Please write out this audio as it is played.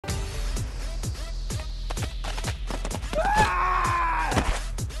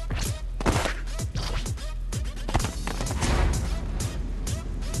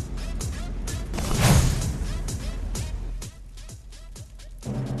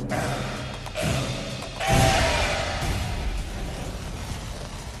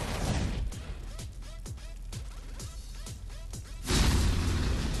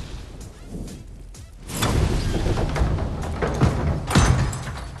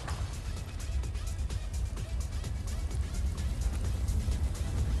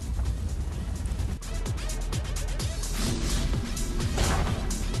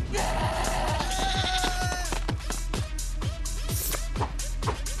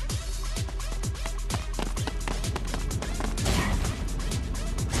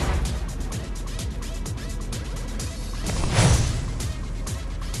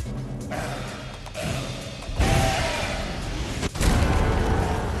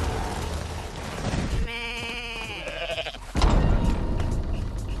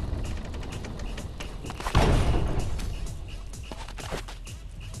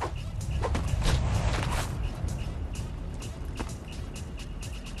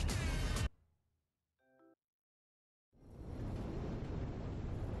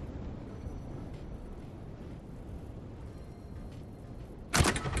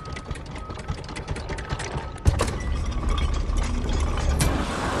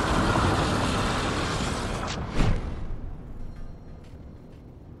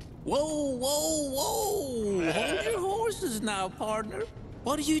whoa! Hold your horses now, partner.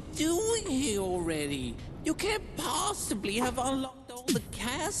 What are you doing here already? You can't possibly have unlocked all the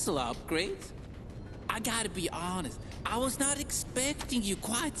castle upgrades. I gotta be honest, I was not expecting you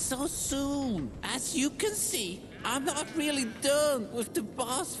quite so soon. As you can see, I'm not really done with the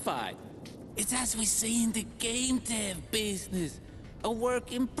boss fight. It's as we say in the game dev business, a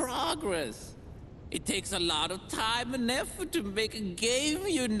work in progress. It takes a lot of time and effort to make a game,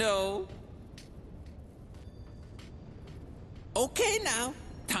 you know. Okay now,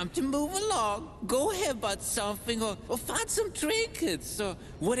 time to move along. Go ahead, buy something or find some trinkets or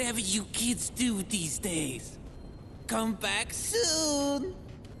whatever you kids do these days. Come back soon.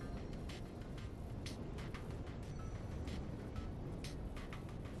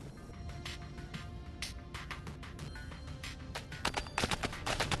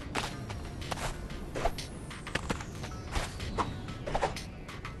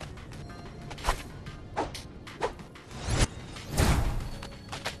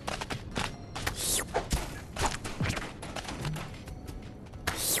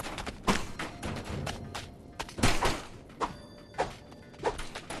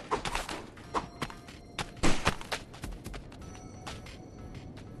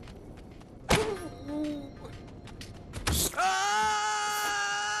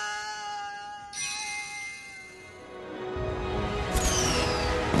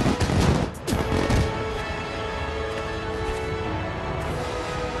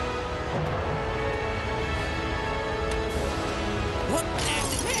 What the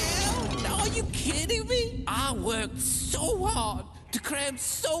hell? Are you kidding me? I worked so hard to cram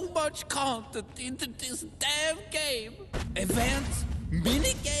so much content into this damn game. Events,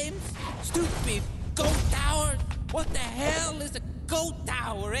 mini-games, stupid goat towers. What the hell is a goat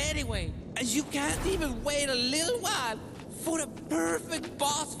tower anyway? And you can't even wait a little while for the perfect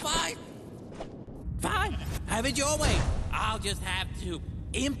boss fight? Fine, have it your way. I'll just have to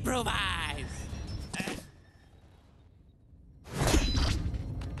improvise.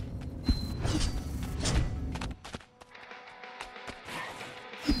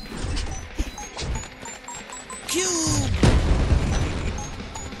 Cube!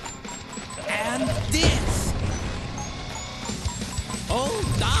 And this! Oh,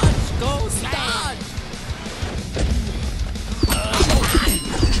 dodge! Go dodge!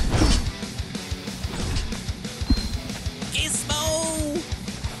 Gizmo!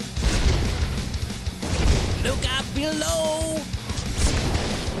 Look out below!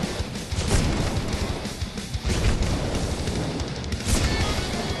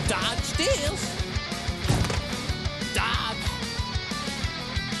 Dodge this! Dodge!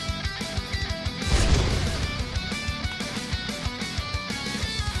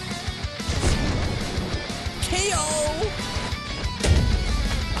 KO!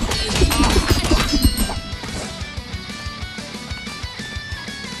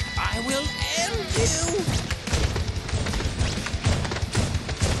 I will end you!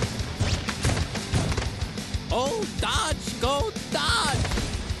 Oh, dodge! Go dodge!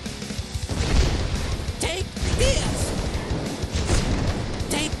 Take this!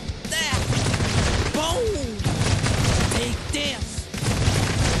 Take that! Boom! Take this!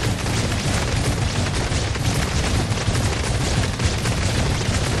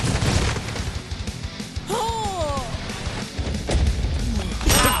 Oh!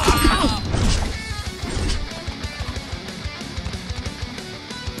 Ah!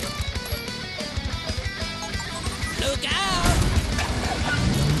 Look out!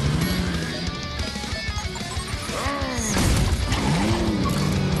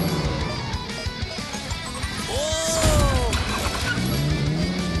 Oh!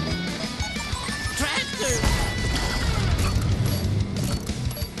 Tractor!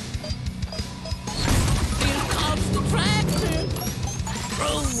 Here comes the tractor!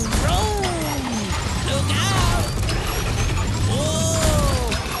 Vroom, vroom! Look out! Whoa!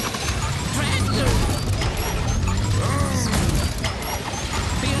 Tractor!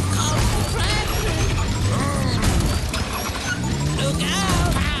 Here comes the tractor! Look out!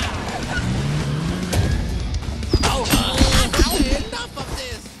 Enough of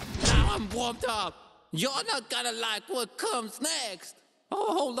this! Now I'm warmed up. You're not gonna like what comes next.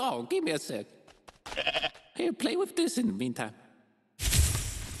 Oh, hold on. Give me a sec. Here, play with this in the meantime.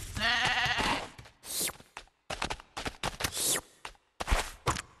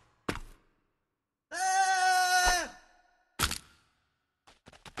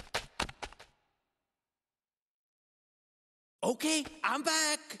 Okay, I'm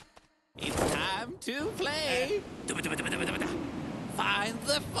back. It's time to play. Find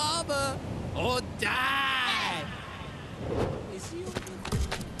the farmer or die. Is he over there?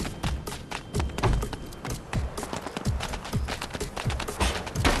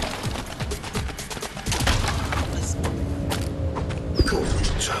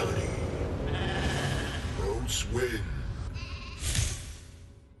 Fatality. Rhodes win.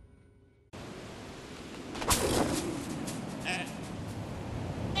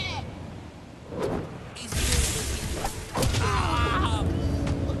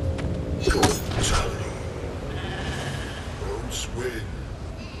 Fatality. Rhodes win.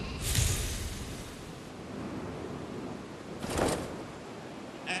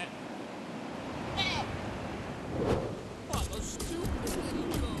 What a stupid little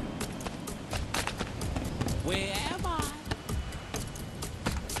girl. Where am I?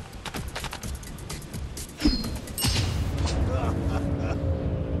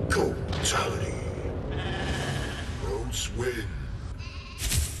 Fatality. Rhodes win.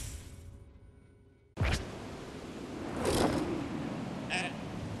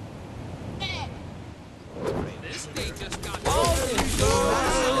 This thing just got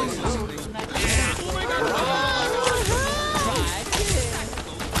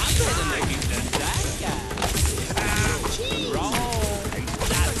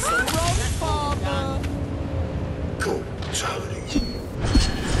Fatality.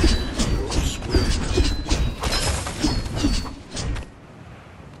 Rhodes win.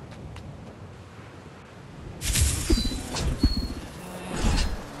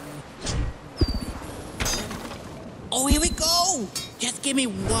 Oh, here we go! Just give me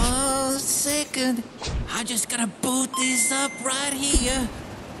 1 second. I'm just gonna boot this up right here.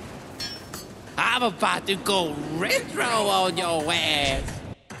 I'm about to go retro on your ass.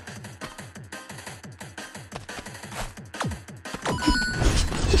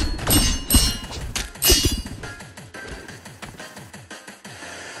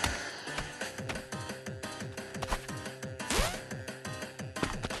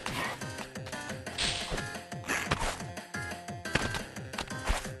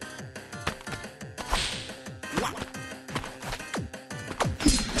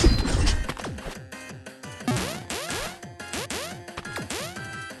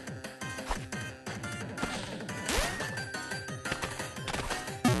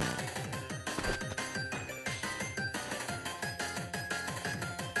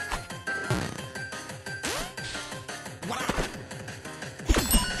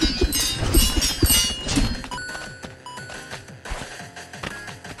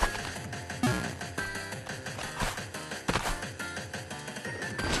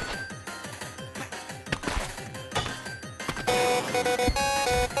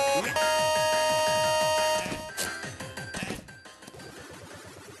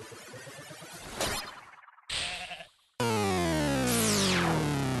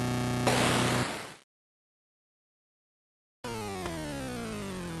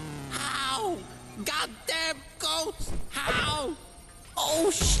 How? Goddamn goats! How?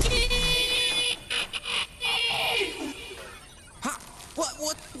 Oh shit! Huh? What?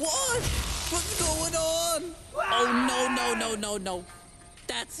 What's going on? Oh no!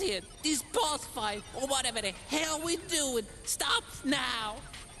 That's it. This boss fight, or whatever the hell we're doing, stops now.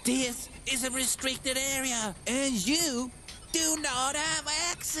 This is a restricted area, and you do not have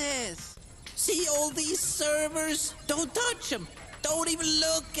access. See all these servers? Don't touch them. Don't even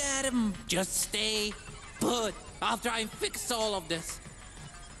look at them. Just stay put. I'll try and fix all of this.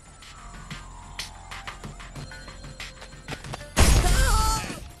 Stop!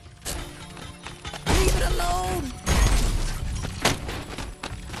 Leave it alone!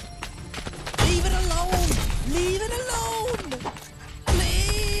 Leave it alone! Leave it alone!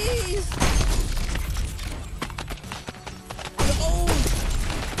 Please! No!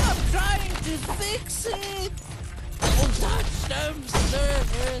 I'm trying to fix it! Don't touch them, sir!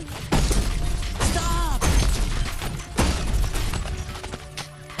 Stop!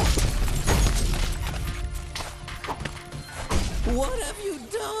 What have you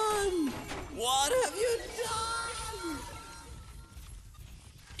done? What have you done?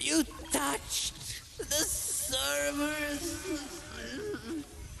 You touched the servers.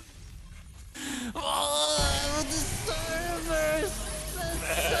 Oh, the servers.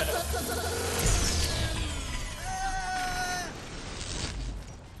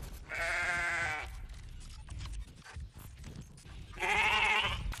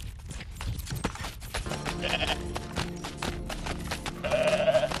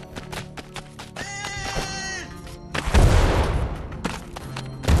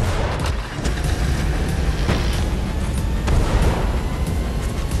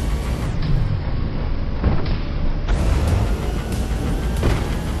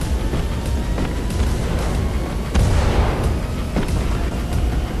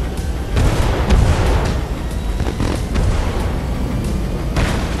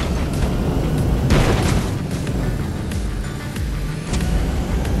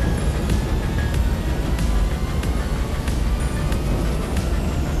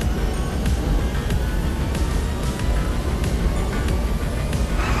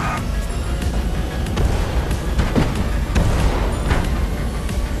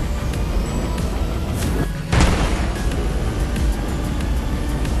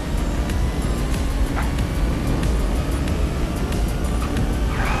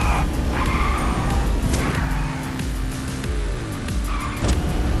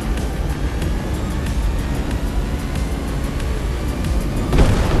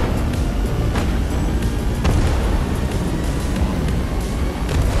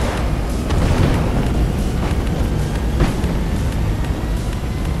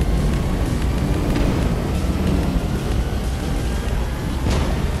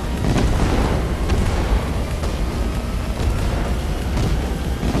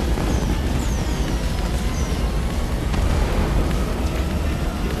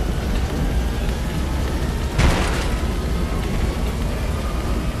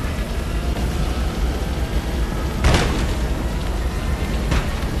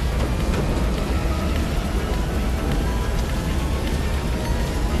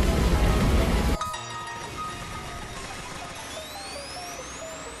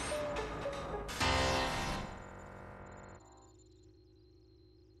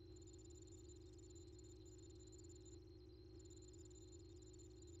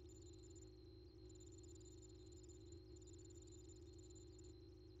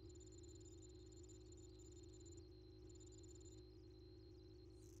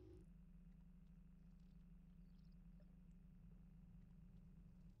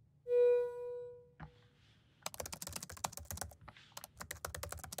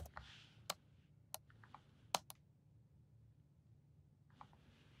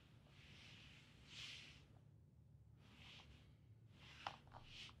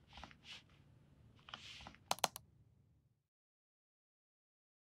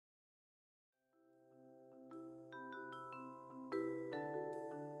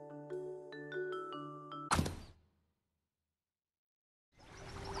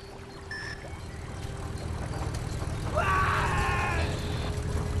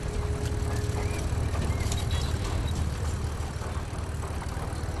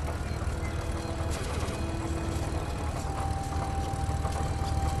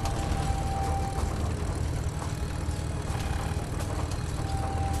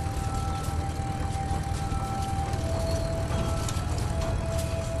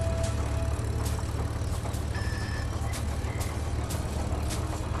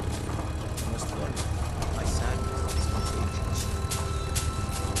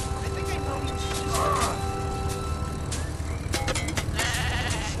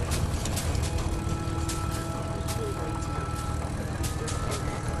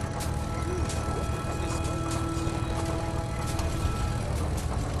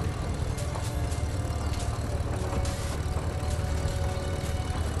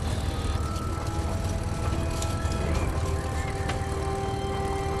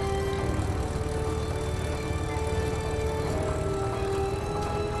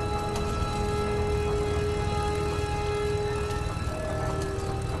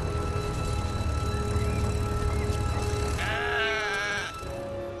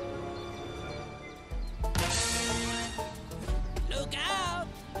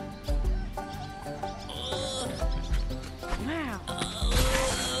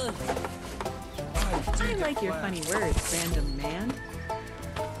 like your funny words, random man.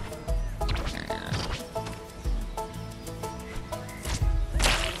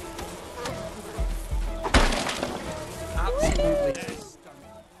 Absolutely.